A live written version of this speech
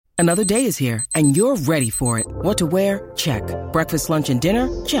Another day is here, and you're ready for it. What to wear? Check. Breakfast, lunch, and dinner?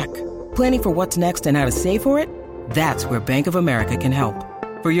 Check. Planning for what's next and how to save for it? That's where Bank of America can help.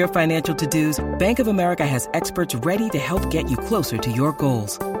 For your financial to-dos, Bank of America has experts ready to help get you closer to your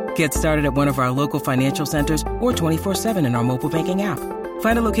goals. Get started at one of our local financial centers or 24/7 in our mobile banking app.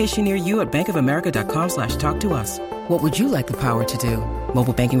 Find a location near you at bankofamerica.com/talktous. What would you like the power to do?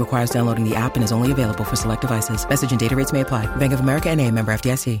 Mobile banking requires downloading the app and is only available for select devices. Message and data rates may apply. Bank of America NA, member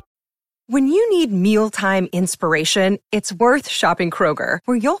FDIC. When you need mealtime inspiration, it's worth shopping Kroger,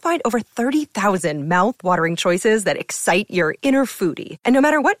 where you'll find over 30,000 mouth-watering choices that excite your inner foodie. And no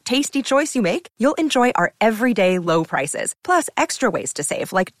matter what tasty choice you make, you'll enjoy our everyday low prices, plus extra ways to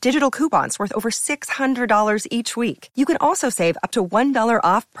save, like digital coupons worth over $600 each week. You can also save up to $1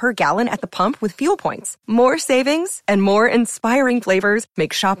 off per gallon at the pump with fuel points. More savings and more inspiring flavors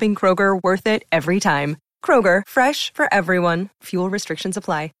make shopping Kroger worth it every time. Kroger, fresh for everyone. Fuel restrictions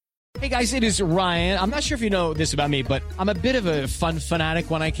apply. Hey guys, it is Ryan. I'm not sure if you know this about me, but I'm a bit of a fun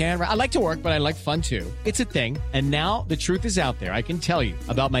fanatic when I can. I like to work, but I like fun too. It's a thing. And now the truth is out there. I can tell you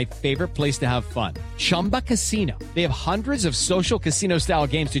about my favorite place to have fun. Chumba Casino. They have hundreds of social casino style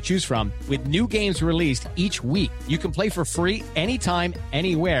games to choose from with new games released each week. You can play for free anytime,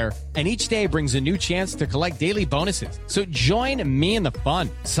 anywhere. And each day brings a new chance to collect daily bonuses. So join me in the fun.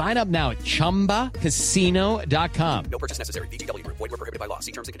 Sign up now at ChumbaCasino.com. No purchase necessary. VGW Group. Void where prohibited by law.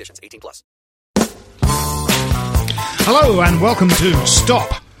 See terms and conditions. 18+. Hello and welcome to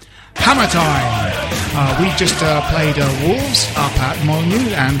Stop Hammer Time. We just played Wolves up at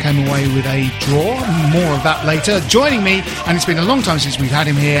Molineux and came away with a draw. More of that later. Joining me, and it's been a long time since we've had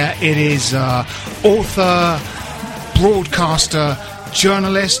him here, it is author, broadcaster,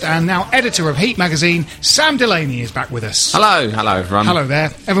 journalist and now editor of Heat magazine, Sam Delaney is back with us. Hello everyone. Hello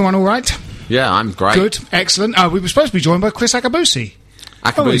there. Everyone all right? Yeah, I'm great. Good, excellent. We were supposed to be joined by Chris Akabusi.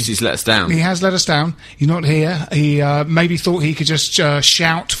 Akabusi's let us down. He has let us down. He's not here. He maybe thought he could just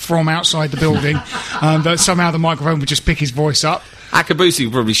shout from outside the building, but somehow the microphone would just pick his voice up. Akabusi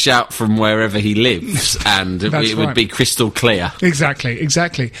would probably shout from wherever he lives, and it would be crystal clear.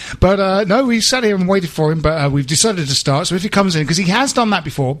 Exactly. But no, we sat here and waited for him, but we've decided to start. So if he comes in, because he has done that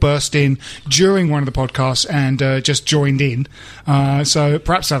before, burst in during one of the podcasts and just joined in. So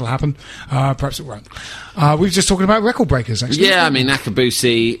perhaps that'll happen. Perhaps it won't. We were just talking about record breakers, actually. Yeah, I mean,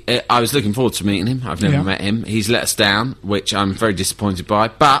 Akabusi, I was looking forward to meeting him. I've never met him. He's let us down, which I'm very disappointed by.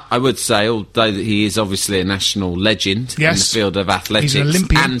 But I would say, although that he is obviously a national legend in the field of athletics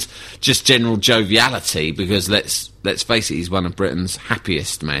and just general joviality, because let's face it, he's one of Britain's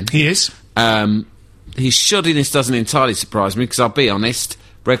happiest men. He is. His shoddiness doesn't entirely surprise me, because I'll be honest,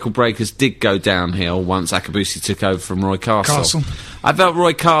 record breakers did go downhill once Akabusi took over from Roy Castle. I felt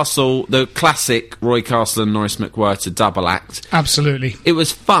Roy Castle, the classic Roy Castle and Norris McWhirter double act. Absolutely. It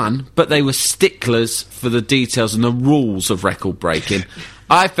was fun, but they were sticklers for the details and the rules of record breaking.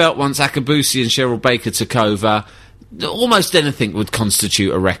 I felt once Akabusi and Cheryl Baker took over, almost anything would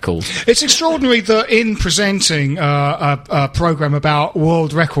constitute a record. It's extraordinary that in presenting a programme about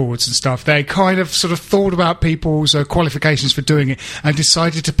world records and stuff, they kind of sort of thought about people's qualifications for doing it and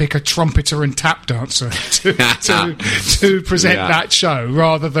decided to pick a trumpeter and tap dancer to present that show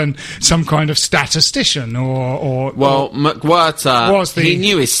rather than some kind of statistician or McWhirter, he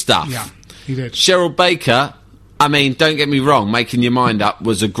knew his stuff. Yeah, he did. Cheryl Baker, I mean, don't get me wrong, Making Your Mind Up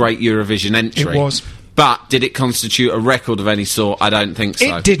was a great Eurovision entry. It was. But did it constitute a record of any sort? I don't think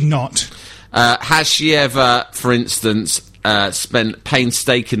so. It did not. Has she ever, for instance, spent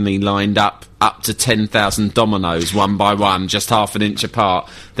painstakingly lined up to 10,000 dominoes one by one, just half an inch apart,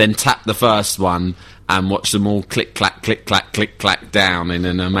 then tapped the first one and watched them all click, clack, click, clack, click, clack down in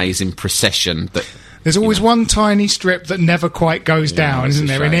an amazing procession? There's always one tiny strip that never quite goes down, isn't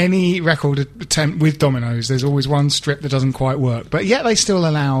there? In any record attempt with dominoes, there's always one strip that doesn't quite work. But yet they still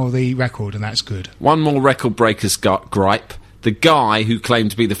allow the record, and that's good. One more record breaker's gripe. The guy who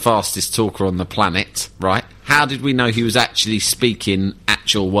claimed to be the fastest talker on the planet, right? How did we know he was actually speaking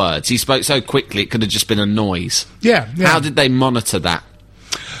actual words? He spoke so quickly it could have just been a noise. Yeah. How did they monitor that?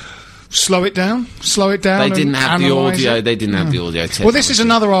 Slow it down. They didn't have the audio. They didn't have the audio technology. Well, this is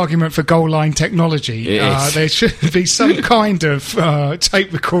another argument for goal line technology. There should be some kind of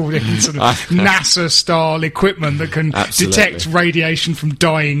tape recording, sort of NASA-style equipment that can detect radiation from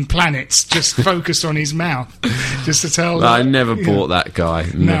dying planets, just focused on his mouth, just to tell. I never bought that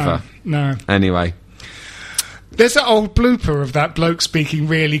guy. Never. No. Anyway. There's that old blooper of that bloke speaking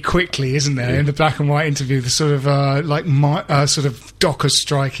really quickly, isn't there, in the black and white interview? The sort of sort of dockers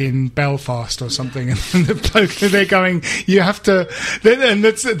strike in Belfast or something, and the bloke they're going, you have to, and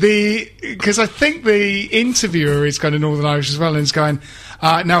that's because I think the interviewer is kind of Northern Irish as well, and is going,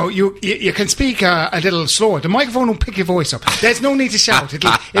 No, you can speak a little slower. The microphone will pick your voice up. There's no need to shout.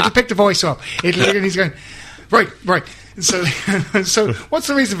 It'll pick the voice up. And he's going, right. So what's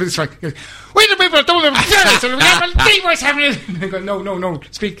the reason for this strike? Wait a minute, don't let me what's happening. They go, no,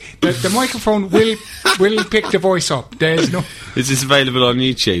 speak. The microphone will pick the voice up. There's no. Is this available on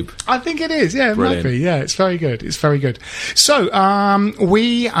YouTube? I think it is. Yeah, it might be. Yeah, it's very good. So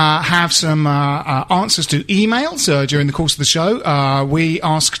we have some answers to emails during the course of the show. We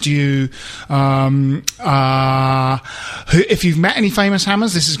asked you if you've met any famous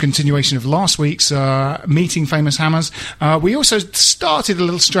hammers. This is a continuation of last week's meeting famous hammers. We also started a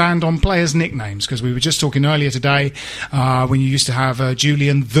little strand on players' nicknames, because we were just talking earlier today when you used to have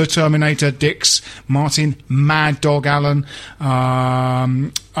Julian the Terminator Dix, Martin Mad Dog Allen,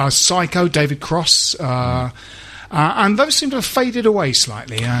 Psycho David Cross, and those seem to have faded away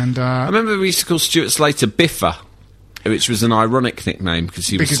slightly. And I remember we used to call Stuart Slater Biffer, which was an ironic nickname because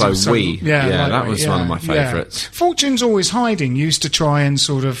he was so wee. Yeah, that was one of my favourites. Fortune's Always Hiding used to try and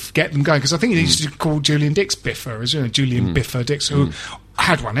sort of get them going, because I think he used to call Julian Dix Biffer, as you know, Julian Biffer Dix, who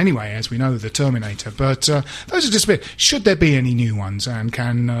had one anyway, as we know, the Terminator. But those are just a bit. Should there be any new ones, and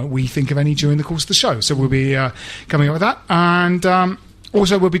can we think of any during the course of the show? So we'll be coming up with that, and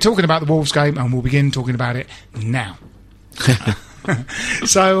also we'll be talking about the Wolves game, and we'll begin talking about it now.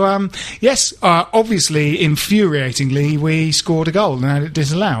 So, yes, obviously, infuriatingly, we scored a goal and had it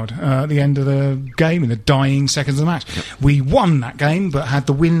disallowed at the end of the game in the dying seconds of the match. Yep. We won that game, but had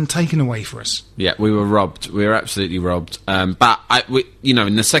the win taken away for us. Yeah, we were robbed. We were absolutely robbed. But,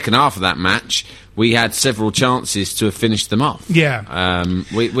 in the second half of that match, we had several chances to have finished them off. Yeah.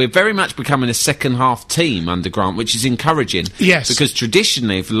 We're very much becoming a second-half team under Grant, which is encouraging. Yes. Because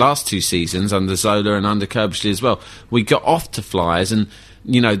traditionally, for the last two seasons, under Zola and under Kerbishley as well, we got off to flyers. And,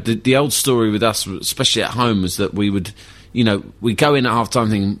 the old story with us, especially at home, was that we would, we go in at half-time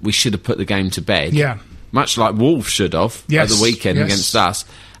thinking we should have put the game to bed. Yeah. Much like Wolves should have at the weekend against us.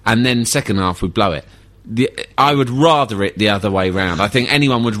 And then second half, we blow it. I would rather it the other way round. I think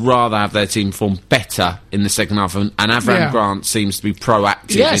anyone would rather have their team perform better in the second half, and Avram Grant seems to be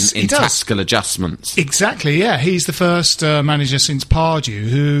proactive in tactical adjustments. Exactly, yeah. He's the first manager since Pardew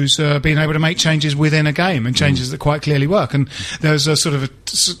who's been able to make changes within a game, and changes that quite clearly work. And there's a sort of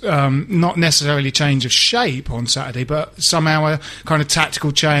not necessarily change of shape on Saturday, but somehow a kind of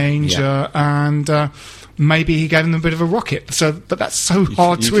tactical change, and maybe he gave them a bit of a rocket. But that's so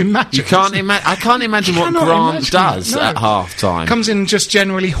hard to imagine. I can't imagine what Grant does at half time. Comes in and just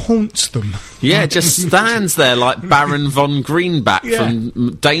generally haunts them. Yeah, just stands there like Baron von Greenback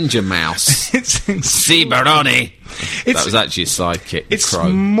from Danger Mouse. Si Baroni. That was actually a sidekick. It's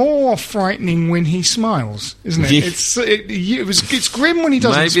more frightening when he smiles, isn't it? Yeah. It's grim when he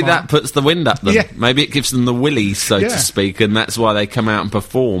doesn't smile. Maybe that puts the wind up them. Yeah. Maybe it gives them the willies, so to speak, and that's why they come out and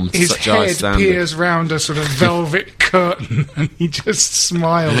perform to such high standards. His head peers round a sort of velvet curtain, and he just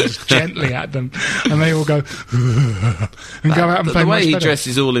smiles gently at them, and they all go and go out and play. The way he better.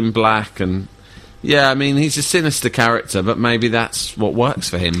 dresses all in black and. Yeah, I mean, he's a sinister character, but maybe that's what works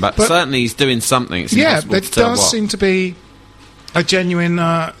for him. But certainly he's doing something. It's impossible to tell there does seem to be a genuine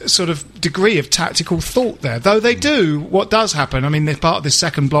sort of degree of tactical thought there. Though they do, what does happen, I mean, they're part of this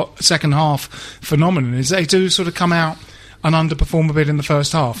second half phenomenon, is they do sort of come out and underperform a bit in the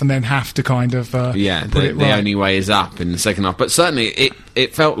first half and then have to kind of put it right. The only way is up in the second half. But certainly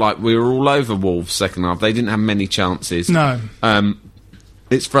it felt like we were all over Wolves second half. They didn't have many chances. No.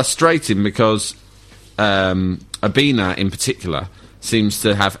 It's frustrating because Abina in particular seems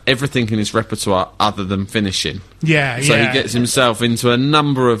to have everything in his repertoire other than finishing. Yeah, so he gets himself into a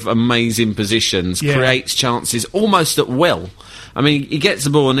number of amazing positions, creates chances almost at will. I mean, he gets the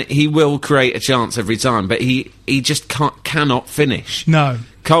ball and he will create a chance every time, but he just cannot finish. No.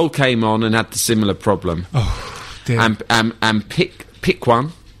 Cole came on and had the similar problem. Oh, dear. And pick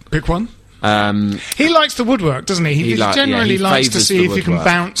one. Pick one? He likes the woodwork, doesn't he? He generally likes to see if he can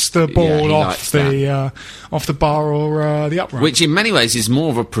bounce the ball off the bar or the upright. Which in many ways is more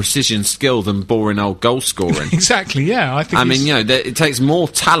of a precision skill than boring old goal scoring. Exactly, yeah. I mean, it takes more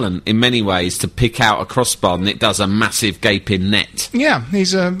talent in many ways to pick out a crossbar than it does a massive gaping net. Yeah,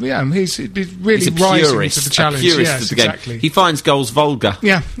 he's really rising to the challenge. A purist of the game. He finds goals vulgar.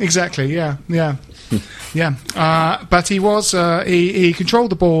 Yeah, exactly, yeah. But he was he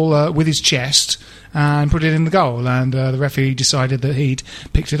controlled the ball with his chest and put it in the goal, and the referee decided that he'd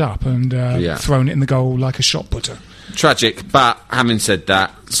picked it up and thrown it in the goal like a shot putter. Tragic, but having said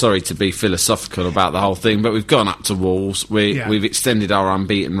that, sorry to be philosophical about the whole thing, but we've gone up to Wolves. We've extended our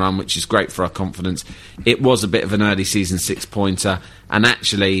unbeaten run, which is great for our confidence. It was a bit of an early season 6-pointer, and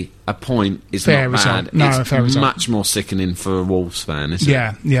actually, a point is not bad. It's much more sickening for a Wolves fan, isn't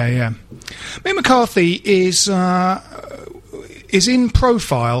it? Yeah. Mick McCarthy is in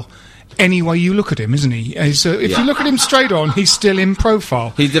profile any way you look at him, isn't he? If you look at him straight on, he's still in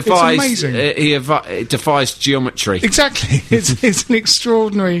profile. He defies. It's amazing. He defies geometry. Exactly. It's an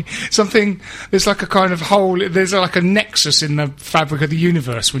extraordinary something. There's like a kind of hole. There's like a nexus in the fabric of the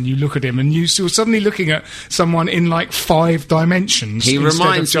universe when you look at him, and you're suddenly looking at someone in like 5 dimensions. He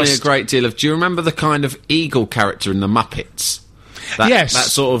reminds me a great deal of. Do you remember the kind of eagle character in the Muppets? Yes. That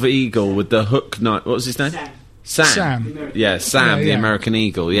sort of eagle with the hook knife. What was his name? Sam. Yeah, Sam, the American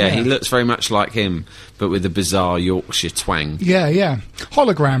Eagle. Yeah, he looks very much like him, but with a bizarre Yorkshire twang. Yeah.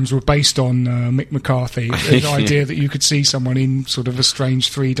 Holograms were based on Mick McCarthy. The idea that you could see someone in sort of a strange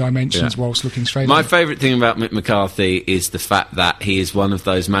 3 dimensions whilst looking straight at My favourite thing about Mick McCarthy is the fact that he is one of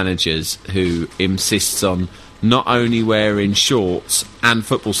those managers who insists on not only wearing shorts and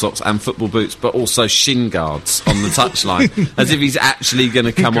football socks and football boots, but also shin guards on the touchline, as if he's actually going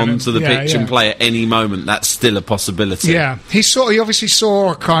to come onto the pitch and play at any moment. That's still a possibility. Yeah, he obviously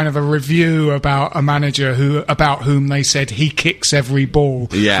saw kind of a review about a manager about whom they said he kicks every ball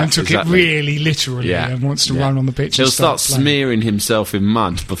and took it really literally and wants to run on the pitch. He'll start smearing himself in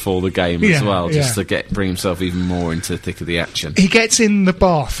mud before the game as well, just to bring himself even more into the thick of the action. He gets in the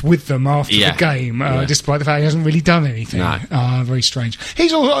bath with them after the game, despite the fact he hasn't really done anything. No. Very strange.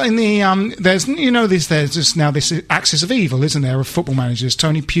 He's also in the there's just now this axis of evil, isn't there, of football managers.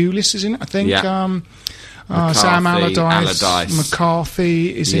 Tony Pulis is in it, I think. McCarthy, Sam Allardyce,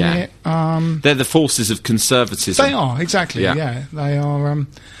 McCarthy is in it. They're the forces of conservatism. They are, exactly. Yeah, they are.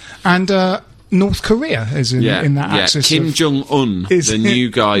 And North Korea is in that axis. Kim Jong-un, the new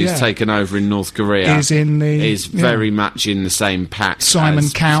guy who's taken over in North Korea, is very much in the same pack. Simon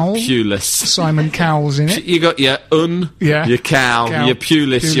Cowell. Pulis. Simon Cowell's in it. You got your your Cowell, your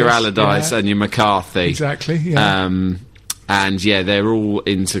Pulis, your Allardyce, and your McCarthy. Exactly. Yeah. And they're all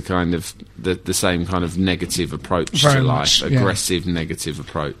into kind of the same kind of negative approach very to much, life, aggressive, negative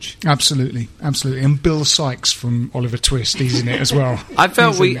approach. Absolutely. And Bill Sykes from Oliver Twist, he's in it as well. I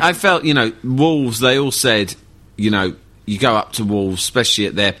felt Wolves. They all said, you go up to Wolves, especially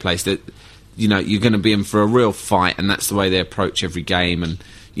at their place, that you're going to be in for a real fight, and that's the way they approach every game. And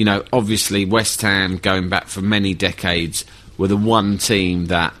obviously West Ham, going back for many decades, were the one team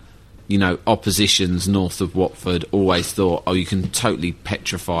that. Oppositions north of Watford always thought, you can totally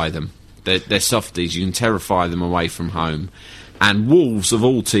petrify them. They're softies, you can terrify them away from home. And Wolves, of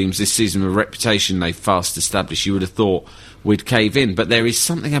all teams this season, with a reputation they've fast established, you would have thought we'd cave in. But there is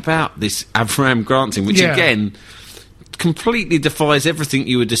something about this Avram Grant team, which again completely defies everything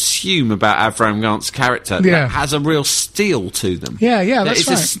you would assume about Avram Grant's character. That has a real steel to them. That's right.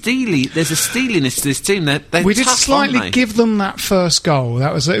 There's a steeliness to this team. We did slightly give them that first goal.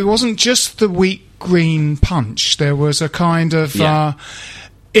 It wasn't just the weak green punch. There was a kind of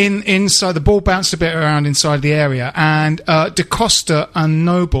inside, the ball bounced a bit around inside the area, and Da Costa and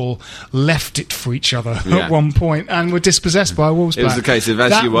Noble left it for each other at one point and were dispossessed by a Wolves player. It was the case of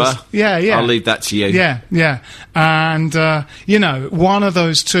as you were. I'll leave that to you. Yeah. And one of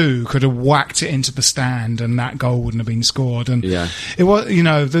those two could have whacked it into the stand, and that goal wouldn't have been scored. And it was,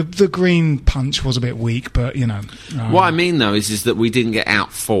 the green punch was a bit weak, but what I mean though is that we didn't get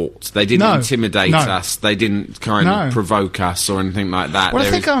out fought. They didn't intimidate us. They didn't kind of provoke us or anything like that. Well, I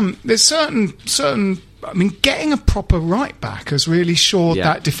think there's certain. I mean, getting a proper right back has really shored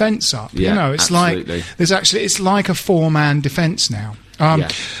that defence up. It's absolutely. It's like a 4-man defence now.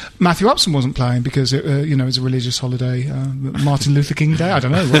 Matthew Upson wasn't playing because it was a religious holiday, Martin Luther King Day. I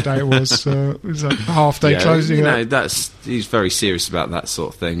don't know what day it was. It was a half-day closing. He's very serious about that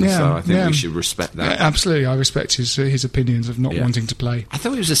sort of thing. So I think we should respect that. Absolutely, I respect his opinions of not wanting to play. I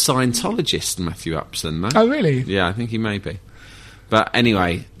thought he was a Scientologist, Matthew Upson. Though. Oh, really? Yeah, I think he may be. But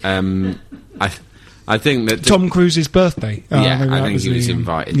anyway, I think that Tom Cruise's birthday. I think he was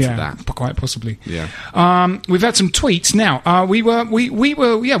invited to that. Quite possibly. Yeah. We've had some tweets now. We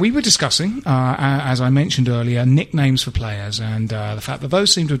were discussing, as I mentioned earlier, nicknames for players and the fact that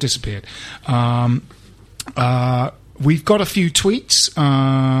those seem to have disappeared. We've got a few tweets.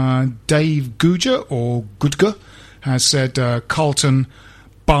 Dave Goodger has said Carlton,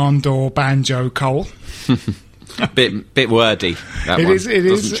 barn door, banjo, Cole. bit wordy. It is.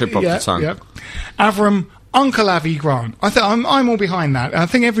 Doesn't trip off the tongue. Yep. Avram, Uncle Avi Grant. I'm all behind that. I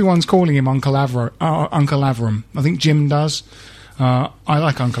think everyone's calling him Uncle Avram. I think Jim does. I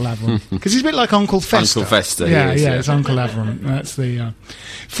like Uncle Avram because he's a bit like Uncle Fester. Uncle Fester, yeah, is, it's Uncle Avram. That's the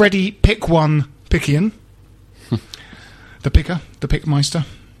Freddie Pickian, the picker, the pickmeister.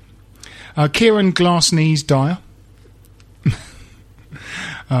 Kieran Glassknees Dyer.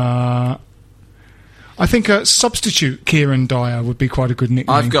 I think a substitute Kieran Dyer would be quite a good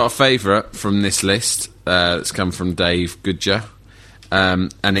nickname. I've got a favourite from this list that's come from Dave Goodger,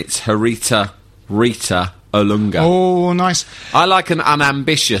 and it's Rita Olunga. Oh, nice. I like an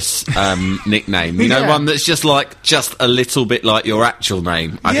unambitious nickname. You know, one that's just a little bit like your actual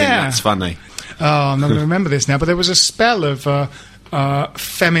name. I think that's funny. Oh, I'm not going to remember this now, but there was a spell of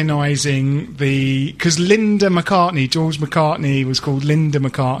feminising because George McCartney was called Linda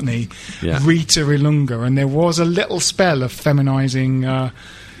McCartney, Rita Ilunga, and there was a little spell of feminising. There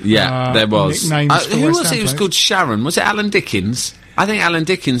was. Nicknames for who West was Ham it? It was players. called Sharon. Was it Alan Dickens? I think Alan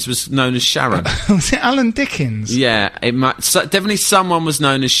Dickens was known as Sharon. Was it Alan Dickens? Yeah, it might. Definitely, someone was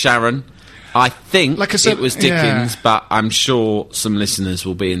known as Sharon. I think it was Dickens, but I'm sure some listeners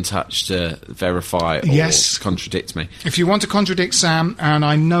will be in touch to verify or contradict me. If you want to contradict Sam, and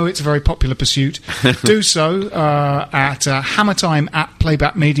I know it's a very popular pursuit, do so at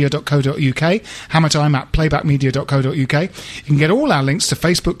hammertime@playbackmedia.co.uk, hammertime@playbackmedia.co.uk. You can get all our links to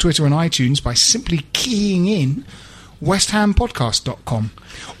Facebook, Twitter and iTunes by simply keying in westhampodcast.com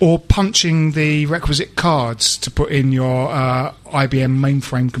or punching the requisite cards to put in your IBM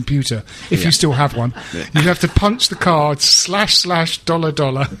mainframe computer, if you still have one. You have to punch the cards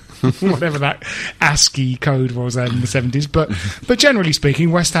 /$, whatever that ASCII code was in the 70s. But generally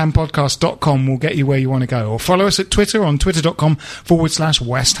speaking, westhampodcast.com will get you where you want to go. Or follow us at Twitter on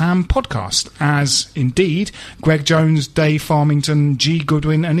twitter.com/westhampodcast, as indeed Greg Jones, Dave Farmington, G.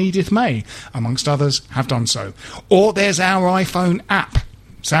 Goodwin and Edith May, amongst others, have done so. Or there's our iPhone app.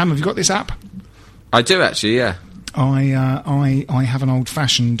 Sam, have you got this app? I do, actually, yeah. I have an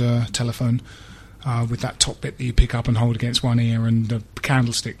old-fashioned telephone with that top bit that you pick up and hold against one ear and a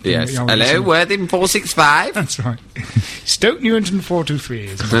candlestick. Yes. Hello, Worthing 465. That's right. Stoke Newington 423.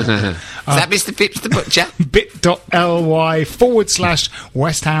 Is that Mr. Phipps the Butcher?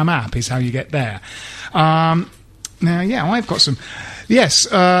 bit.ly/West Ham app is how you get there. Now, I've got some... Yes,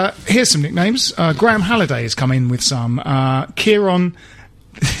 here's some nicknames. Graham Halliday has come in with some. Kieran...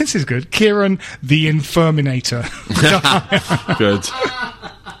 This is good. Kieran the Infirminator. Good.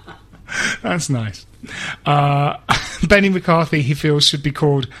 That's nice. Benny McCarthy, he feels, should be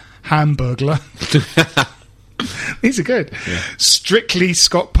called Hamburglar. These are good. Yeah. Strictly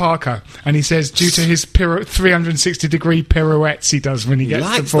Scott Parker, and he says due to his 360-degree pirouettes he does when he gets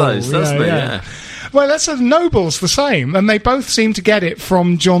the ball. Those, doesn't he? Yeah. Well, that's Noble's the same, and they both seem to get it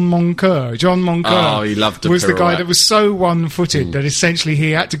from John Moncur. John Moncur he loved was pirouette. The guy that was so one-footed that essentially he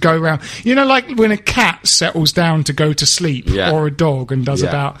had to go around. You know, like when a cat settles down to go to sleep, or a dog, and does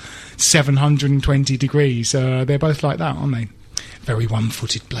about 720 degrees. They're both like that, aren't they? Very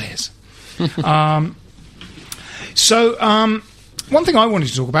one-footed players. So, one thing I wanted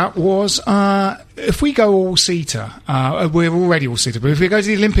to talk about was if we go all-seater, we're already all-seater, but if we go to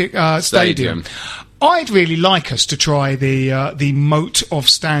the Olympic Stadium, I'd really like us to try the moat of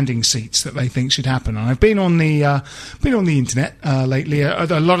standing seats that they think should happen. And I've been on the internet lately.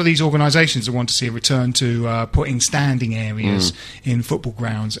 A lot of these organisations that want to see a return to putting standing areas in football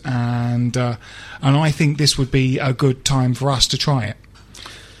grounds, and I think this would be a good time for us to try it.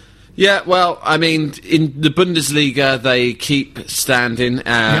 Yeah, well, I mean, in the Bundesliga, they keep standing.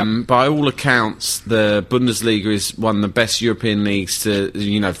 By all accounts, the Bundesliga is one of the best European leagues to,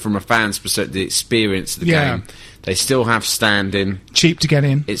 from a fan's perspective, experience the game. They still have standing. Cheap to get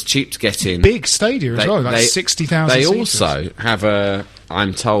in. It's cheap to get in. Big stadium as well, like 60,000 They seaters. also have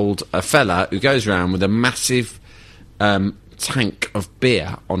I'm told, a fella who goes around with a massive tank of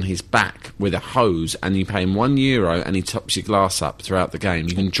beer on his back with a hose, and you pay him €1 and he tops your glass up throughout the game.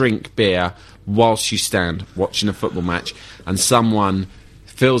 You can drink beer whilst you stand watching a football match, and someone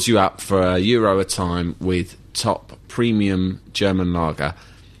fills you up for €1 a time with top premium German lager.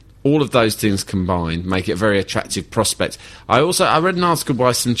 All of those things combined make it a very attractive prospect. I read an article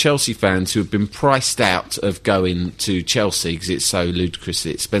by some Chelsea fans who have been priced out of going to Chelsea because it's so ludicrously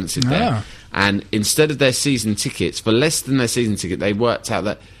expensive there. And instead of their season tickets, for less than their season ticket, they worked out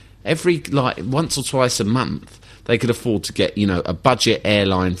that every, once or twice a month, they could afford to get, a budget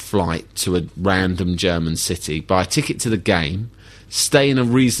airline flight to a random German city, buy a ticket to the game, stay in a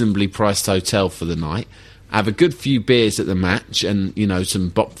reasonably priced hotel for the night, have a good few beers at the match and,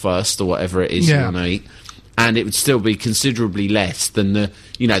 some Bockwurst or whatever it is you want to eat. And it would still be considerably less than the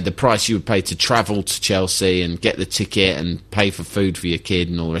price you would pay to travel to Chelsea and get the ticket and pay for food for your kid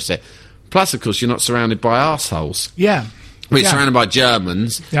and all the rest of it. Plus, of course, you're not surrounded by arseholes. Yeah. We're surrounded by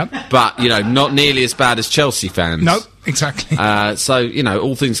Germans, but, not nearly as bad as Chelsea fans. No, exactly. So,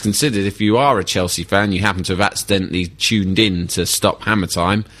 all things considered, if you are a Chelsea fan, you happen to have accidentally tuned in to Stop Hammer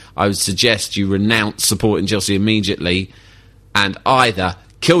Time, I would suggest you renounce supporting Chelsea immediately and either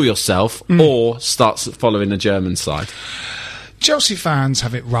kill yourself or start following the German side. Chelsea fans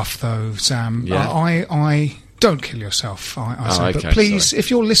have it rough, though, Sam. Yeah. I don't kill yourself, I say. Okay, but please, if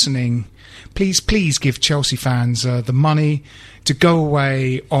you're listening... Please give Chelsea fans the money to go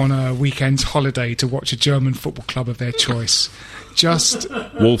away on a weekend holiday to watch a German football club of their choice. Just...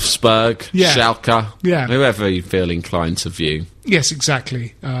 Wolfsburg, Schalke, whoever you feel inclined to view. Yes,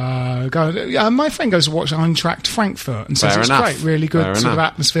 exactly. My friend goes to watch Eintracht Frankfurt and says great, really good sort of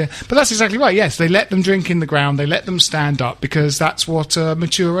atmosphere. But that's exactly right, yes. They let them drink in the ground, they let them stand up, because that's what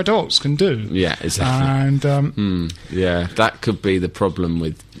mature adults can do. Yeah, exactly. And that could be the problem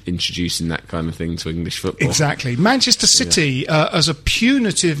with introducing that kind of thing to English football. Exactly. Manchester City, as a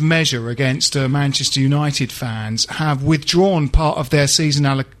punitive measure against Manchester United fans, have withdrawn part of their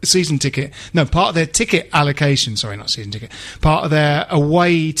part of their ticket allocation. Sorry, not season ticket. Part of their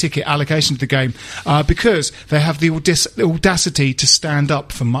away ticket allocation to the game because they have the audacity to stand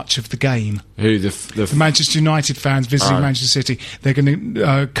up for much of the game. Who the Manchester United fans visiting Manchester City? They're going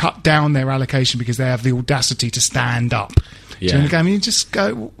to cut down their allocation because they have the audacity to stand up. During the game, you just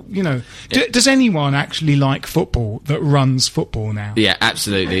go, does anyone actually like football that runs football now? Yeah,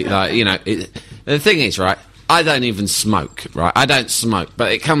 absolutely. The thing is, right, I don't even smoke, right? I don't smoke,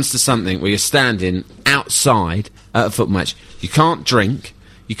 but it comes to something where you're standing outside at a football match. You can't drink,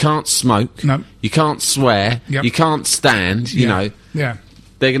 you can't smoke, you can't swear, you can't stand, Yeah.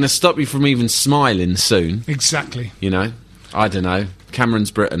 They're going to stop you from even smiling soon. Exactly. I don't know. Cameron's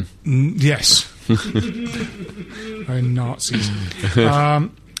Britain. Yes. Very Nazis.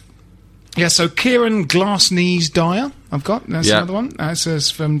 So Kieran Glass-Knees-Dyer, I've got. That's another one. That says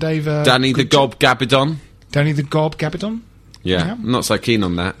from Dave... Danny the Gob Gabidon. Danny the Gob Gabidon? Yeah, I'm not so keen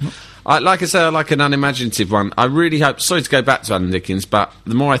on that. Like I say, I like an unimaginative one. I really hope... Sorry to go back to Alan Dickens, but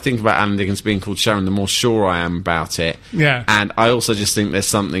the more I think about Alan Dickens being called Sharon, the more sure I am about it. Yeah. And I also just think there's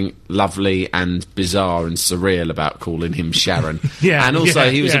something lovely and bizarre and surreal about calling him Sharon. And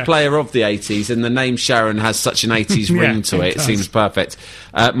also, he was a player of the 80s, and the name Sharon has such an 80s ring to it. It seems perfect.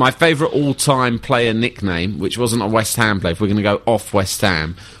 My favourite all-time player nickname, which wasn't a West Ham player, if we're going to go off West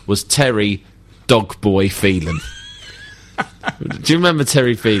Ham, was Terry Dogboy Phelan. Do you remember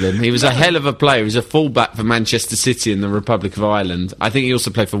Terry Phelan? He was a hell of a player. He was a fullback for Manchester City in the Republic of Ireland. I think he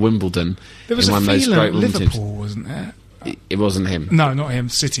also played for Wimbledon. There was in one a of those Phelan great at Liverpool, wasn't there? It wasn't him. No, not him.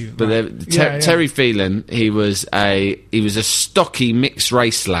 City. But Terry Phelan, he was a stocky mixed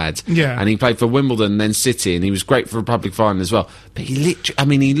race lad. Yeah. And he played for Wimbledon, then City, and he was great for Republic of Ireland as well. But he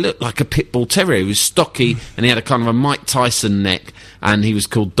looked like a pit bull terrier. He was stocky, and he had a kind of a Mike Tyson neck, and he was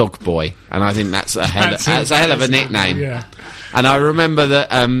called Dog Boy. And I think that's a hell of a nickname. Yeah. And I remember that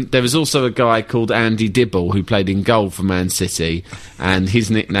there was also a guy called Andy Dibble who played in goal for Man City, and his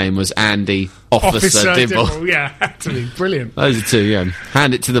nickname was Andy Officer Dibble. Yeah, actually, brilliant. Those are two,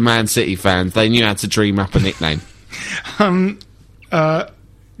 Hand it to the Man City fans. They knew how to dream up a nickname.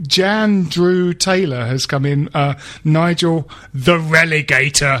 Jan Drew Taylor has come in. Nigel the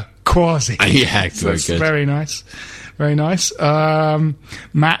Relegator Quasi. Yeah, very good. Very nice. Very nice.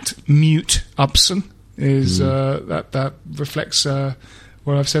 Matt Mute Upson is that reflects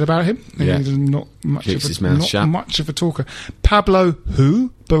what I've said about him. Yeah. He's not much Keeps of his mouth shut. much of a talker. Pablo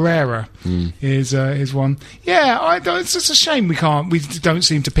Barrera is one. Yeah, it's just a shame we don't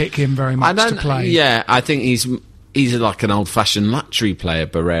seem to pick him very much to play. Yeah, I think he's like an old-fashioned luxury player,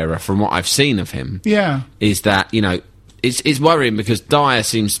 Barrera, from what I've seen of him. Yeah. Is that, it's worrying because Dyer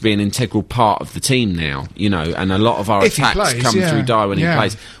seems to be an integral part of the team now, and a lot of our attacks come through Dyer when he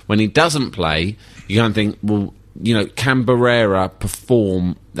plays. When he doesn't play, you kind of think, well, can Barrera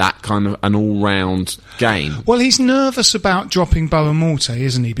perform that kind of an all-round game? Well, he's nervous about dropping Boa Morte,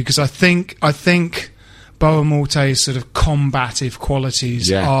 isn't he? Because I think Boa Morte's sort of combative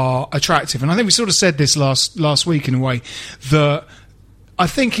qualities are attractive. And I think we sort of said this last week in a way, that I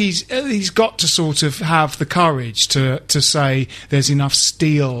think he's got to sort of have the courage to say there's enough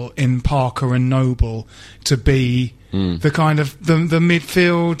steel in Parker and Noble to be the kind of the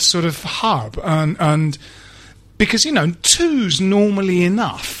midfield sort of hub, and because two's normally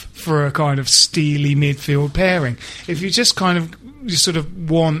enough for a kind of steely midfield pairing. If you just you sort of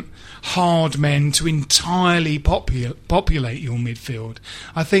want hard men to entirely populate your midfield.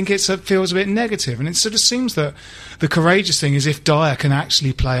 I think it feels a bit negative, and it sort of seems that the courageous thing is if Dyer can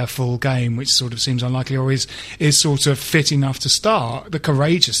actually play a full game, which sort of seems unlikely, or is sort of fit enough to start. The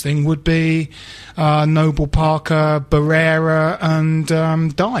courageous thing would be Noble, Parker, Barrera, and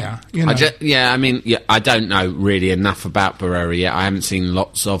Dyer. You know? I don't know really enough about Barrera yet. I haven't seen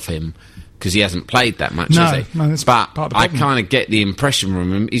lots of him because he hasn't played that much, has he? No, but I kind of get the impression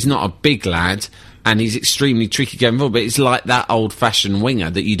from him. He's not a big lad. And he's extremely tricky going forward, but it's like that old-fashioned winger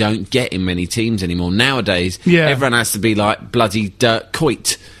that you don't get in many teams anymore. Nowadays, everyone has to be like bloody Dirk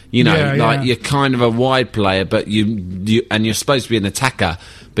Kuyt, you know, you're kind of a wide player, but you're supposed to be an attacker,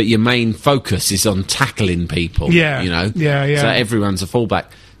 but your main focus is on tackling people, you know? So everyone's a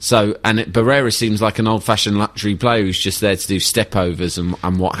fullback. So, and Barrera seems like an old-fashioned luxury player who's just there to do step-overs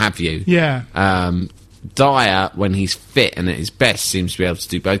and what have you. Dyer, when he's fit and at his best, seems to be able to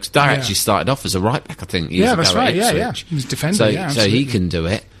do both. Because Dyer actually started off as a right back, I think. That's right. He was a defender. So he can do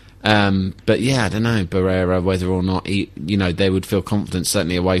it. But I don't know Barrera whether or not they would feel confident,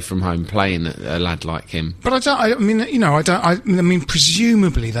 certainly away from home, playing a lad like him. But I mean,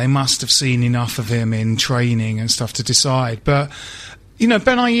 presumably they must have seen enough of him in training and stuff to decide. But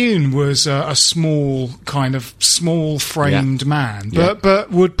Benayoun was a small-framed man,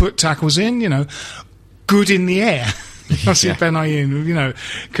 but would put tackles in. Good in the air. I see Benayoun,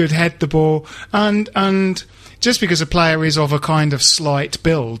 could head the ball, and just because a player is of a kind of slight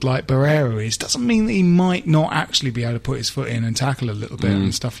build like Barrera is, doesn't mean that he might not actually be able to put his foot in and tackle a little bit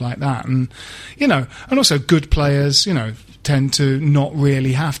and stuff like that. And and also good players, tend to not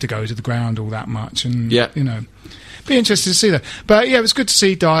really have to go to the ground all that much, and be interested to see that. But it was good to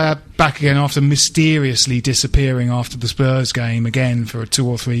see Dyer back again after mysteriously disappearing after the Spurs game again for 2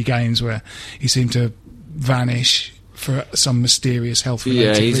 or 3 games where he seemed to vanish for some mysterious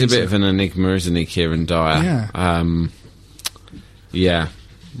health-related reason. He's a bit of an enigma, isn't he, Kieran Dyer?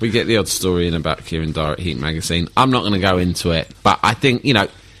 We get the odd story in about Kieran Dyer at Heat Magazine. I'm not going to go into it, but I think,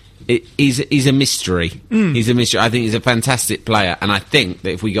 he's a mystery. He's a mystery. I think he's a fantastic player, and I think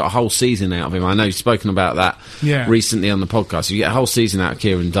that if we got a whole season out of him, I know you've spoken about that recently on the podcast, if you get a whole season out of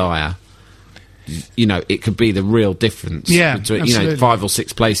Kieran Dyer, it could be the real difference between 5 or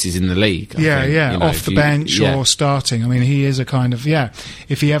 6 places in the league. I think, off the bench or starting. I mean, he is a kind of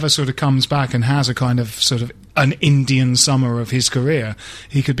if he ever sort of comes back and has a kind of sort of an Indian summer of his career,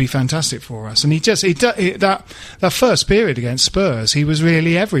 he could be fantastic for us. And that first period against Spurs, he was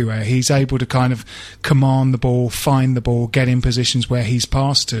really everywhere. He's able to kind of command the ball, find the ball, get in positions where he's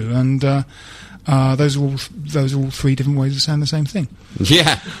passed to, and those are all 3 different ways of saying the same thing.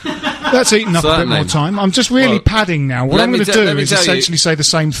 That's eaten up a bit more time. I'm just really padding now. What I'm going to do is essentially say the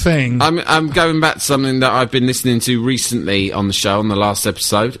same thing. I'm going back to something that I've been listening to recently on the show, on the last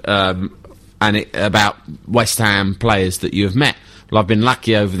episode, about West Ham players that you have met. Well, I've been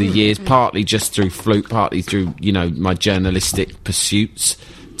lucky over the years, partly just through fluke, partly through, my journalistic pursuits,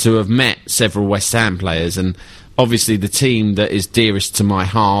 to have met several West Ham players. And obviously the team that is dearest to my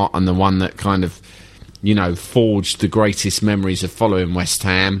heart and the one that kind of, forged the greatest memories of following West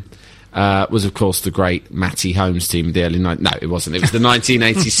Ham was, of course, the great Matty Holmes team of the early... No, it wasn't. It was the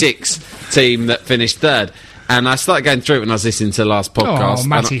 1986 team that finished 3rd. And I started going through it when I was listening to the last podcast.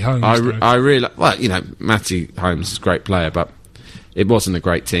 Matty Holmes. I realised... Well, Matty Holmes is a great player, but it wasn't a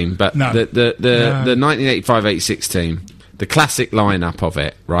great team. But the 1985-86 team, the classic lineup of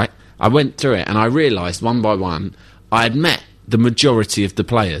it, right? I went through it and I realised one by one I had met the majority of the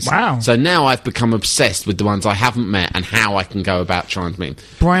players. Wow. So now I've become obsessed with the ones I haven't met and how I can go about trying to meet them.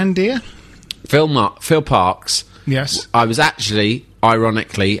 Brian Deere? Phil Parks. Yes. I was actually,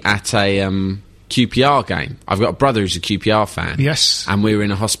 ironically, at a QPR game. I've got a brother who's a QPR fan. Yes. And we were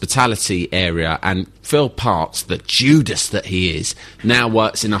in a hospitality area, and Phil Parks, the Judas that he is, now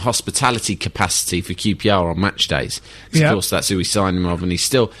works in a hospitality capacity for QPR on match days. Of course, that's who we signed him of, and he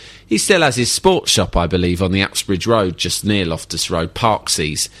still has his sports shop, I believe, on the Uxbridge Road, just near Loftus Road,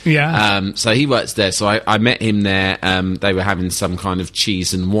 Parksies. So he works there, so I met him there. They were having some kind of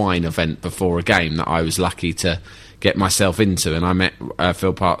cheese and wine event before a game that I was lucky to get myself into, and I met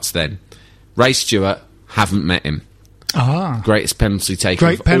Phil Parks then. Ray Stewart, haven't met him. Greatest penalty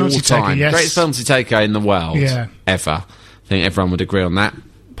taker of all time. Greatest penalty taker in the world ever. I think everyone would agree on that.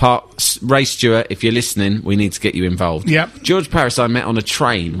 Ray Stewart, if you're listening, we need to get you involved. George Paris I met on a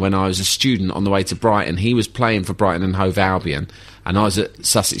train when I was a student on the way to Brighton. He was playing for Brighton and Hove Albion, and I was at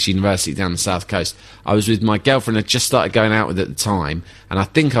Sussex University down the south coast. I was with my girlfriend I'd just started going out with at the time, and I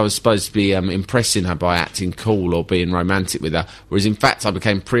think I was supposed to be impressing her by acting cool or being romantic with her, whereas in fact I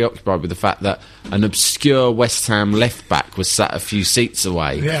became preoccupied with the fact that an obscure West Ham left-back was sat a few seats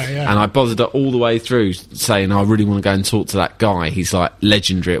away, and I bothered her all the way through saying, I really want to go and talk to that guy, he's like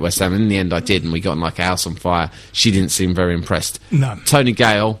legendary at West Ham, and in the end I did, and we got on like a house on fire. She didn't seem very impressed. No. Tony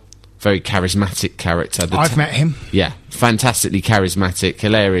Gale, very charismatic character. I've met him. Yeah, fantastically charismatic,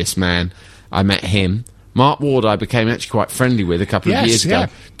 hilarious man. I met him. Mark Ward I became actually quite friendly with a couple of years ago,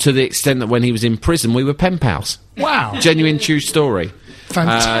 to the extent that when he was in prison we were pen pals. Wow. Genuine true story.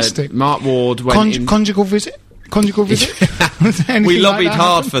 Fantastic. Mark Ward went conjugal visit? We lobbied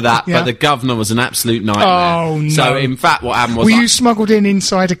hard for that, but the governor was an absolute nightmare. Oh, no. So, in fact, what happened was... Were you smuggled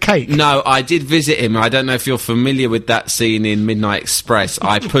inside a cake? No, I did visit him. I don't know if you're familiar with that scene in Midnight Express.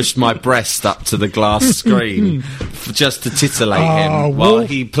 I pushed my breast up to the glass screen just to titillate him while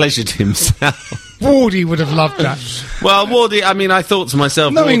he pleasured himself. Wardy would have loved that. Well, Wardy, I mean, I thought to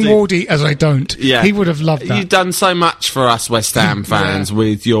myself... Knowing Wardy as I don't, he would have loved that. You've done so much for us West Ham fans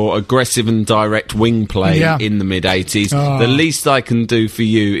with your aggressive and direct wing play in the mid-'80s. The least I can do for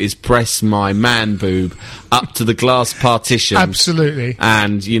you is press my man boob up to the glass partition. Absolutely.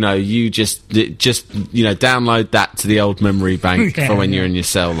 And, you just download that to the old memory bank for when you're in your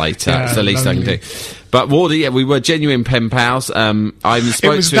cell later. It's the least I can do. But Wardy, we were genuine pen pals. I spoke to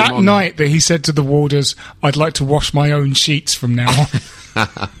him. It was that night that he said to the warders, "I'd like to wash my own sheets from now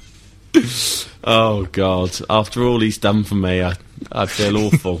on." Oh God! After all he's done for me, I feel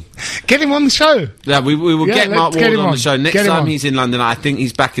awful. Get him on the show. Yeah, we will get Mark Ward on the show next time he's in London. I think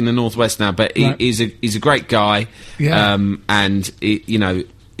he's back in the Northwest now, but he's a great guy. Yeah. And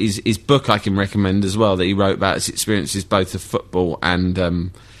his book I can recommend as well, that he wrote about his experiences both of football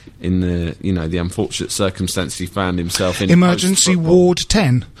and. In the unfortunate circumstance he found himself in. Emergency Ward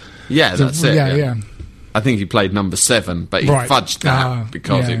 10. Yeah, that's it. Yeah. I think he played number 7, but he fudged that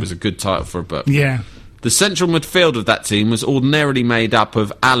because it was a good title for a book. Yeah. The central midfield of that team was ordinarily made up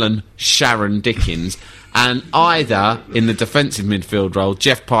of Alan Sharon Dickens and either in the defensive midfield role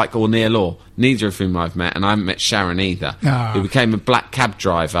Jeff Pike or Neil Law, neither of whom I've met, and I haven't met Sharon either, who became a black cab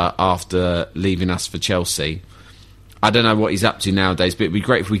driver after leaving us for Chelsea. I don't know what he's up to nowadays, but it'd be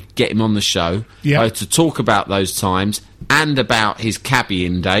great if we could get him on the show to talk about those times and about his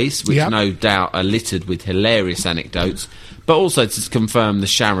cabbying days, which no doubt are littered with hilarious anecdotes, but also to confirm the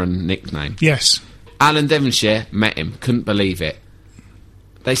Sharon nickname. Yes. Alan Devonshire, met him, couldn't believe it.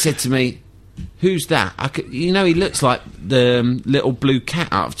 They said to me, "Who's that?" He looks like the little blue cat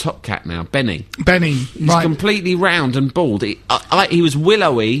out of Top Cat now, Benny. He's completely round and bald. He was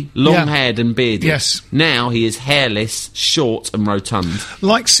willowy, long-haired and bearded. Yes. Now he is hairless, short and rotund.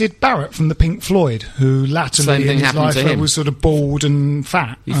 Like Syd Barrett from the Pink Floyd, who latterly in his life was sort of bald and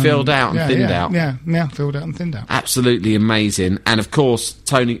fat. He filled out and thinned out. Yeah, filled out and thinned out. Absolutely amazing. And of course,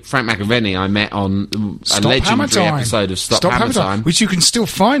 Frank McAvenny I met on a legendary episode of Stop Hammer Time. Which you can still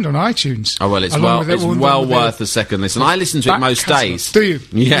find on iTunes. Oh, well, it's well worth a second listen. I listen to it most days. Do you?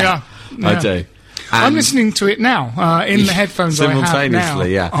 Yeah. I do. I'm listening to it now in the headphones I have now.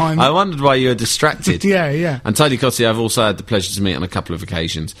 Simultaneously, I wondered why you were distracted. Yeah. And Tony Cottee I've also had the pleasure to meet on a couple of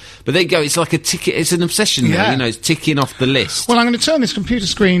occasions. But there you go, it's like a ticket, it's an obsession now, it's ticking off the list. Well, I'm going to turn this computer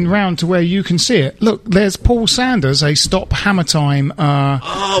screen round to where you can see it. Look, there's Paul Sanders, a Stop Hammer Time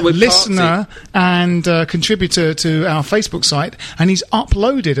listener and contributor to our Facebook site, and he's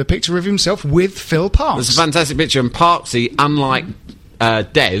uploaded a picture of himself with Phil Parkes. It's a fantastic picture, and Parksy, unlike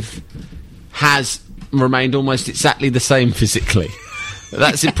Dev, has remained almost exactly the same physically.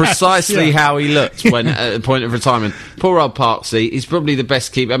 That's precisely how he looked when at the point of retirement. Poor old Parksy, he's probably the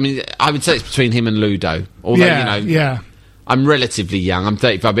best keeper. I mean, I would say it's between him and Ludo. Although, I'm relatively young. I'm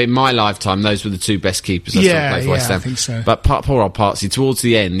 35, but in my lifetime, those were the two best keepers I saw play for West Ham. I think so. But poor old Parksy, towards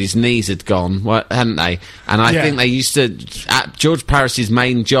the end, his knees had gone, hadn't they? And I think they used to... George Parris's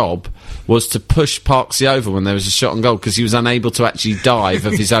main job was to push Parksy over when there was a shot on goal because he was unable to actually dive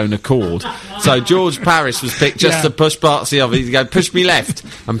of his own accord. So George Parris was picked just to push Parksy over. He'd go, "Push me left,"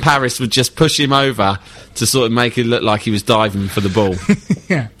 and Parris would just push him over to sort of make it look like he was diving for the ball.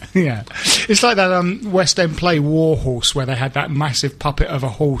 Yeah. It's like that West End play War Horse where they had that massive puppet of a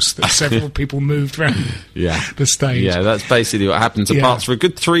horse that several people moved around the stage. Yeah, that's basically what happened to Parks for a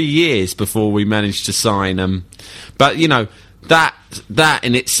good 3 years before we managed to sign but, that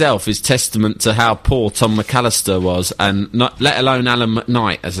in itself is testament to how poor Tom McAllister was, and let alone Alan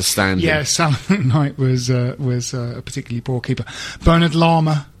McKnight as a stand-in. Yes, Alan McKnight was a particularly poor keeper. Bernard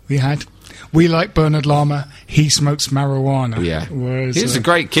Lama we had. We like Bernard Lama. He smokes marijuana. Yeah. He was a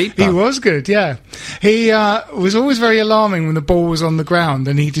great keeper. He was good, yeah. He was always very alarming when the ball was on the ground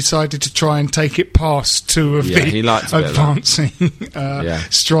and he decided to try and take it past two of the advancing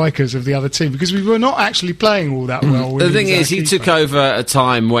strikers of the other team, because we were not actually playing all that well. The thing is, he took over at a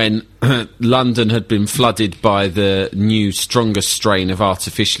time when London had been flooded by the new, stronger strain of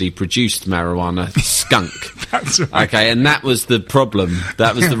artificially produced marijuana, skunk. That's right. Okay, and that was the problem.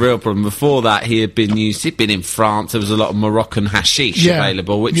 That was the real problem. Before that, he'd been in France. There was a lot of Moroccan hashish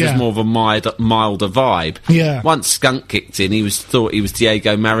available, which was more of a milder vibe. Yeah. Once skunk kicked in, thought he was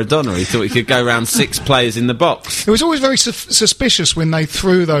Diego Maradona. He thought he could go around 6 players in the box. It was always very suspicious when they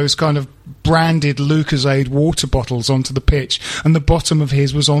threw those kind of branded Lucozade water bottles onto the pitch, and the bottom of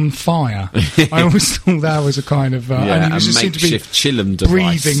his was on fire. I always thought that was a kind of and he was just seemed to be chillum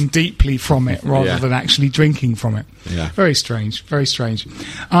breathing deeply from it rather than actually drinking from it. Yeah. Very strange, very strange.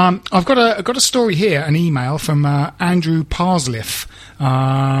 I've got a story here, an email from Andrew Parsliff.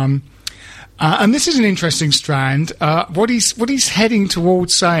 And this is an interesting strand. What he's heading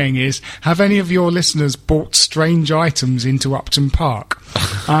towards saying is, have any of your listeners bought strange items into Upton Park?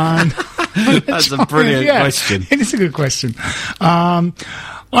 That's a brilliant question. It is a good question.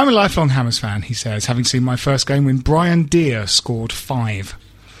 I'm a lifelong Hammers fan, he says, having seen my first game when Brian Deere scored 5.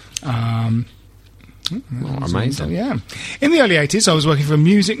 Amazing. Yeah. In the early 80s, I was working for a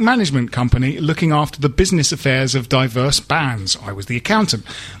music management company looking after the business affairs of diverse bands. I was the accountant.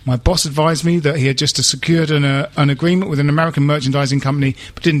 My boss advised me that he had just secured an agreement with an American merchandising company,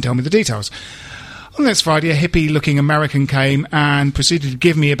 but didn't tell me the details. On the next Friday, a hippie-looking American came and proceeded to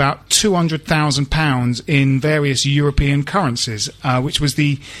give me about £200,000 in various European currencies, which was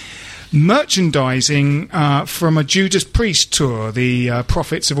the merchandising from a Judas Priest tour, the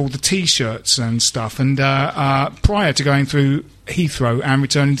profits of all the T-shirts and stuff, and prior to going through Heathrow and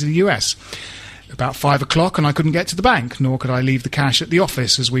returning to the US. About 5 o'clock, and I couldn't get to the bank, nor could I leave the cash at the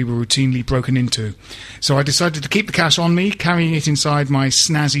office, as we were routinely broken into. So I decided to keep the cash on me, carrying it inside my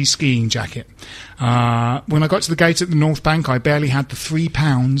snazzy skiing jacket. When I got to the gate at the North Bank, I barely had the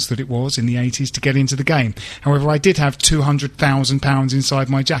 £3 that it was in the 80s to get into the game. However, I did have £200,000 inside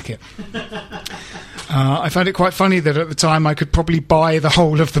my jacket. I found it quite funny that at the time I could probably buy the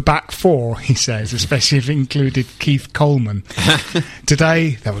whole of the back four, he says, especially if it included Keith Coleman.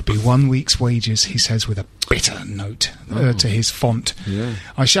 Today, that would be 1 week's wages, he says, with a bitter note to his font. Yeah.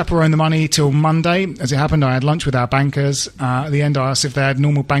 I chaperoned the money till Monday. As it happened, I had lunch with our bankers. At the end, I asked if they had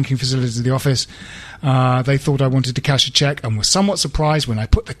normal banking facilities at the office. They thought I wanted to cash a cheque and were somewhat surprised when I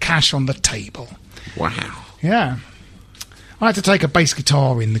put the cash on the table. Wow. Yeah. I had to take a bass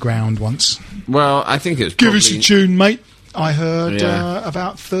guitar in the ground once. Well, I think it was Give us a tune, mate. I heard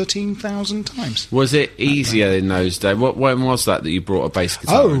about 13,000 times. Was it easier in those days? When was that you brought a bass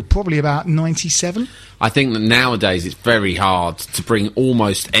guitar? Oh, probably about 97. I think that nowadays it's very hard to bring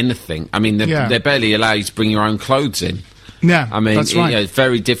almost anything. I mean, they barely allow you to bring your own clothes in. Yeah, I mean, that's right. It's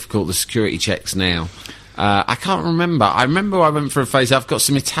very difficult, the security checks now. I can't remember. I remember I went for a phase. I've got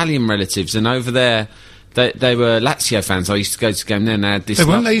some Italian relatives, and over there, they were Lazio fans. I used to go to the game there, and they had this... They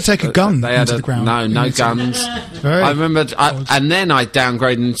won't let you take a gun into the ground. No guns. I remember... and then I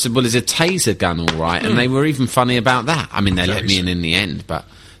downgraded and said, well, is a taser gun all right? And they were even funny about that. I mean, they let me in the end, but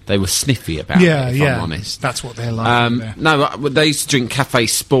they were sniffy about it, if I'm honest. That's what they're like. No, they used to drink Cafe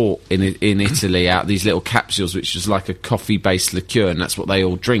Sport in Italy out these little capsules, which was like a coffee-based liqueur, and that's what they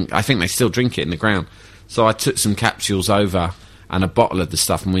all drink. I think they still drink it in the ground. So I took some capsules over and a bottle of the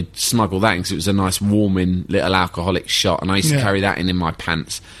stuff, and we'd smuggle that in because it was a nice warming little alcoholic shot, and I used to carry that in my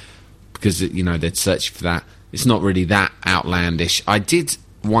pants because, they'd search for that. It's not really that outlandish. I did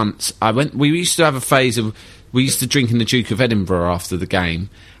once... we used to have a phase of... We used to drink in the Duke of Edinburgh after the game,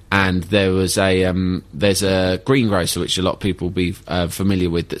 and there was there's a greengrocer, which a lot of people will be familiar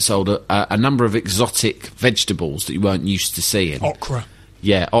with, that sold a number of exotic vegetables that you weren't used to seeing. Okra.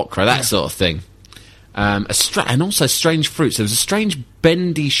 Yeah, okra, that sort of thing. And also strange fruits. There was a strange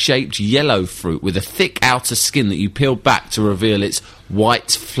bendy-shaped yellow fruit with a thick outer skin that you peel back to reveal its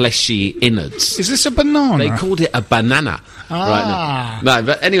white, fleshy innards. Is this a banana? They called it a banana. Right now. No,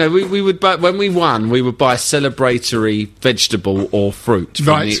 but anyway, we would buy, when we won, we would buy a celebratory vegetable or fruit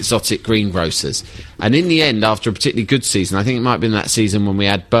from the exotic greengrocers. And in the end, after a particularly good season, I think it might have been that season when we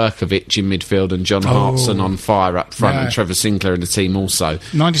had Berkovic in midfield and John Hartson on fire up front and Trevor Sinclair in the team also.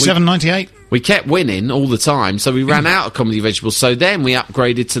 97, 98. We kept winning all the time, so we ran out of comedy vegetables. So then we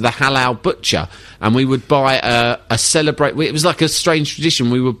upgraded to the Halal Butcher, and we would buy it was like a strange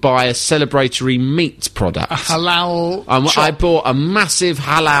tradition. We would buy a celebratory meat product. A halal I bought a massive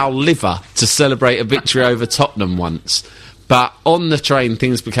halal liver to celebrate a victory over Tottenham once. But on the train,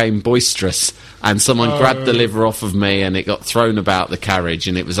 things became boisterous, and someone grabbed the liver off of me, and it got thrown about the carriage,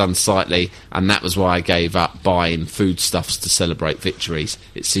 and it was unsightly, and that was why I gave up buying foodstuffs to celebrate victories.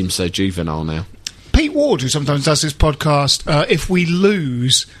 It seems so juvenile now. Pete Ward, who sometimes does this podcast, if we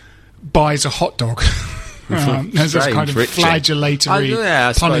lose, buys a hot dog. As this kind of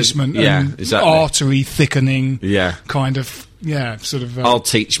flagellatory punishment and artery-thickening kind of... Yeah, sort of... I'll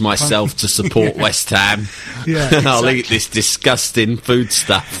teach myself to support West Ham. Yeah, exactly. I'll eat this disgusting food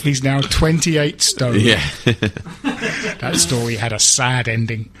stuff. He's now 28 stone. Yeah. That story had a sad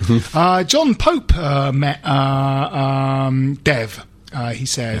ending. John Pope met Dev. He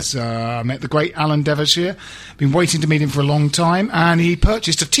says, met the great Alan Devonshire. Been waiting to meet him for a long time, and he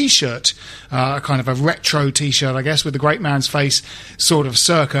purchased a T-shirt, kind of a retro T-shirt, I guess, with the great man's face, sort of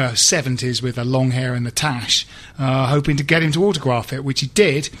circa 70s, with the long hair and the tash, hoping to get him to autograph it, which he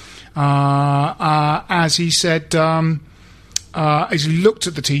did. As he said, as he looked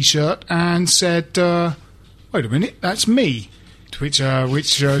at the T-shirt and said, "Wait a minute, that's me." To which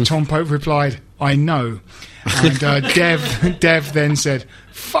Tom Pope replied, "I know." And Dev then said,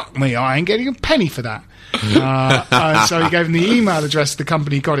 "Fuck me, I ain't getting a penny for that." So he gave him the email address of the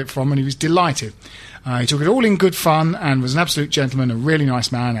company he got it from, and he was delighted. He took it all in good fun and was an absolute gentleman, a really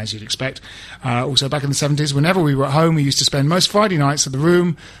nice man, as you'd expect. Also, back in the 70s, whenever we were at home, we used to spend most Friday nights at the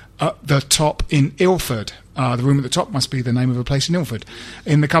Room at the Top in Ilford. The Room at the Top must be the name of a place in Ilford.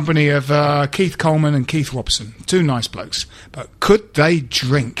 In the company of Keith Coleman and Keith Robson. Two nice blokes. But could they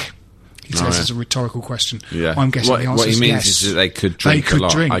drink? He says it's a rhetorical question. Yeah. I'm guessing the answer what is he means yes. is that they could drink. They could a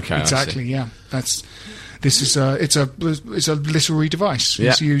lot. drink. Okay, exactly. Yeah. It's a literary device.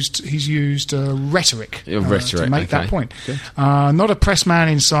 Yeah. He's used rhetoric to make that point. Okay. Not a press man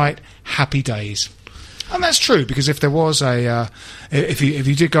in sight. Happy days. And that's true, because if there was if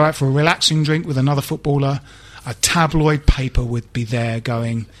you did go out for a relaxing drink with another footballer, a tabloid paper would be there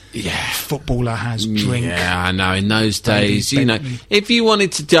going, footballer has drink. Yeah, I know. In those days, if you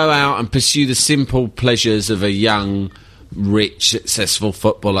wanted to go out and pursue the simple pleasures of a young, rich, successful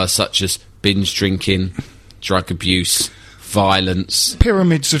footballer, such as binge drinking, drug abuse, violence,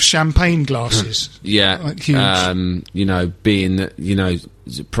 pyramids of champagne glasses, huge. Being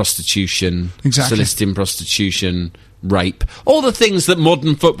prostitution, soliciting prostitution, rape, all the things that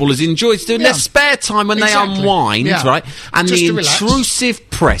modern footballers enjoy to do in their spare time when they unwind, right? And just the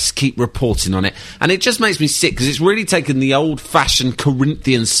intrusive press keep reporting on it, and it just makes me sick, because it's really taken the old-fashioned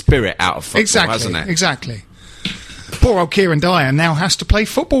Corinthian spirit out of football, hasn't it? Exactly. Poor old Kieran Dyer now has to play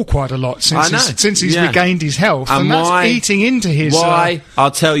football quite a lot since he's regained his health, and that's eating into his... Why?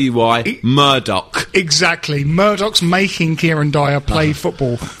 I'll tell you why. Murdoch. Exactly. Murdoch's making Kieran Dyer play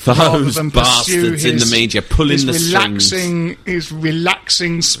football for those bastards in the media pulling the strings. His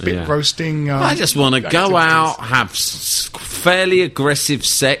relaxing, spit-roasting... I just want to go out, have fairly aggressive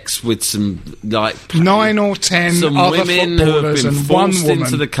sex with some, 9 or 10 some other women who have been and forced one woman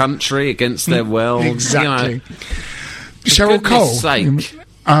into the country against their will. Exactly. Cheryl Cole.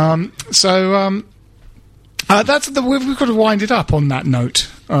 We've got to wind it up on that note.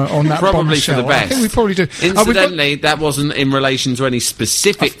 On that probably bombshell. For the best. I think we probably do. Incidentally, that wasn't in relation to any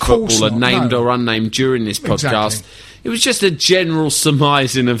specific footballer, named or unnamed, during this podcast. Exactly. It was just a general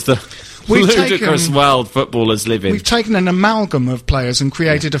surmising of the ludicrous world footballers live in. We've taken an amalgam of players and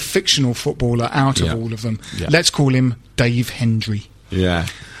created a fictional footballer out of all of them. Yeah. Let's call him Dave Hendry. Yeah.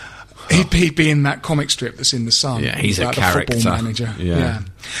 He'd be in that comic strip that's in The Sun. Yeah, he's a The character. football manager. Yeah.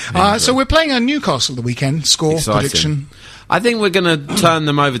 So we're playing Newcastle the weekend. Score, prediction. I think we're going to turn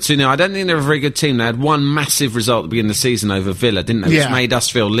them over 2-0. I don't think they're a very good team. They had one massive result at the beginning of the season over Villa, didn't they? Which made us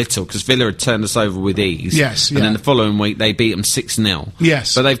feel little, because Villa had turned us over with ease. Yes, And then the following week, they beat them 6-0.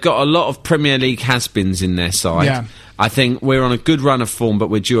 Yes. But they've got a lot of Premier League has-beens in their side. Yeah. I think we're on a good run of form, but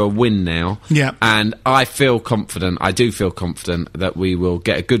we're due a win now. Yeah. And I feel confident, I do feel confident that we will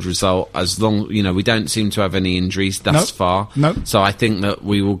get a good result, as long, we don't seem to have any injuries thus far. Nope. So I think that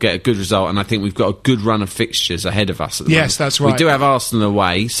we will get a good result, and I think we've got a good run of fixtures ahead of us at the moment. Yes, that's right. We do have Arsenal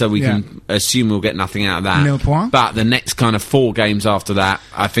away, so we can assume we'll get nothing out of that. Nil point. But the next kind of 4 games after that,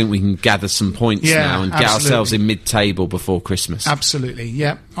 I think we can gather some points now and get ourselves in mid-table before Christmas. Absolutely,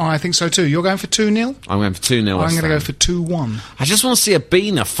 yeah. I think so too. You're going for 2-0? I'm going for 2-0. I'm going to go for 2-1. I just want to see a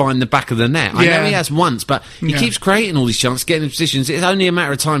Bina find the back of the net. I know he has once, but he keeps creating all these chances, getting in positions. It's only a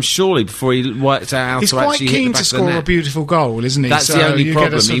matter of time, surely, before he works out how to actually hit the back of the net. He's quite keen to score a beautiful goal, isn't he? That's the only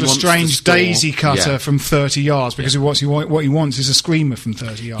problem. You get a sort of strange daisy cutter from 30 yards, because what he wants is a screamer from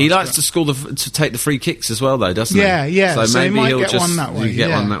 30 yards. He likes to take the free kicks as well, though, doesn't he? Yeah. So maybe he'll get one that way.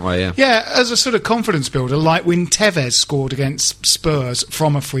 One that way, yeah. Yeah, as a sort of confidence builder, like when Tevez scored against Spurs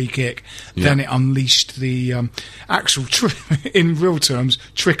from a free kick, then it unleashed the... actual, in real terms,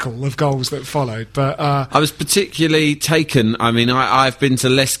 trickle of goals that followed. But I was particularly taken. I mean, I've been to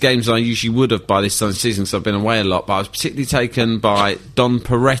less games than I usually would have by this time of the season, because I've been away a lot. But I was particularly taken by Don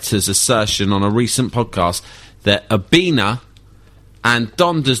Perretta's assertion on a recent podcast that Obina, and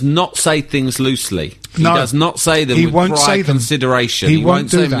Don does not say things loosely. He does not say them with prior consideration. He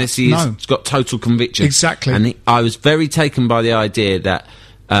won't say them unless he's got total conviction. Exactly. And I was very taken by the idea that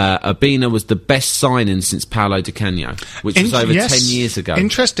Obina was the best signing since Paolo Di Canio, which was over 10 years ago.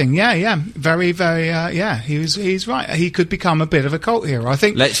 Interesting, yeah. Very, very, he's right. He could become a bit of a cult hero, I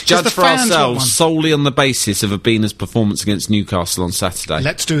think. Let's judge for ourselves solely on the basis of Obina's performance against Newcastle on Saturday.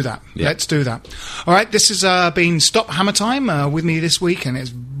 Let's do that. Yeah. Let's do that. All right, this has been Stop Hammer Time with me this week, and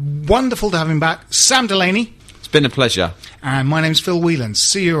it's wonderful to have him back. Sam Delaney. It's been a pleasure. And my name's Phil Whelan.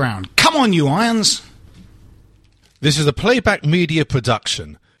 See you around. Come on, you Irons. This is a Playback Media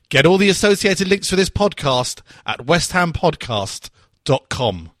production. Get all the associated links for this podcast at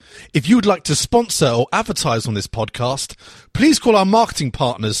westhampodcast.com. If you'd like to sponsor or advertise on this podcast, please call our marketing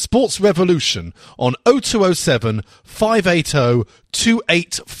partners Sports Revolution on 0207 580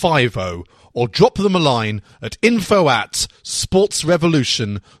 2850 or drop them a line at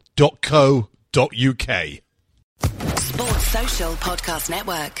info@sportsrevolution.co.uk. Sports Social Podcast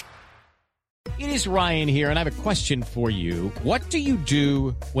Network. It is Ryan here, and I have a question for you. What do you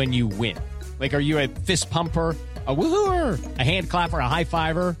do when you win? Like, are you a fist pumper, a woohooer, a hand clapper, a high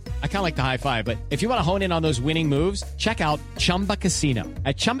fiver? I kind of like the high five, but if you want to hone in on those winning moves, check out Chumba Casino.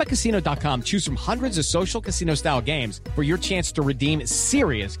 At ChumbaCasino.com, choose from hundreds of social casino-style games for your chance to redeem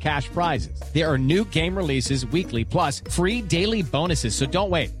serious cash prizes. There are new game releases weekly, plus free daily bonuses, so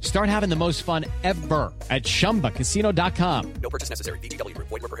don't wait. Start having the most fun ever at ChumbaCasino.com. No purchase necessary. VGW Group.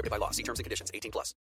 Void where prohibited by law. See terms and conditions. 18+.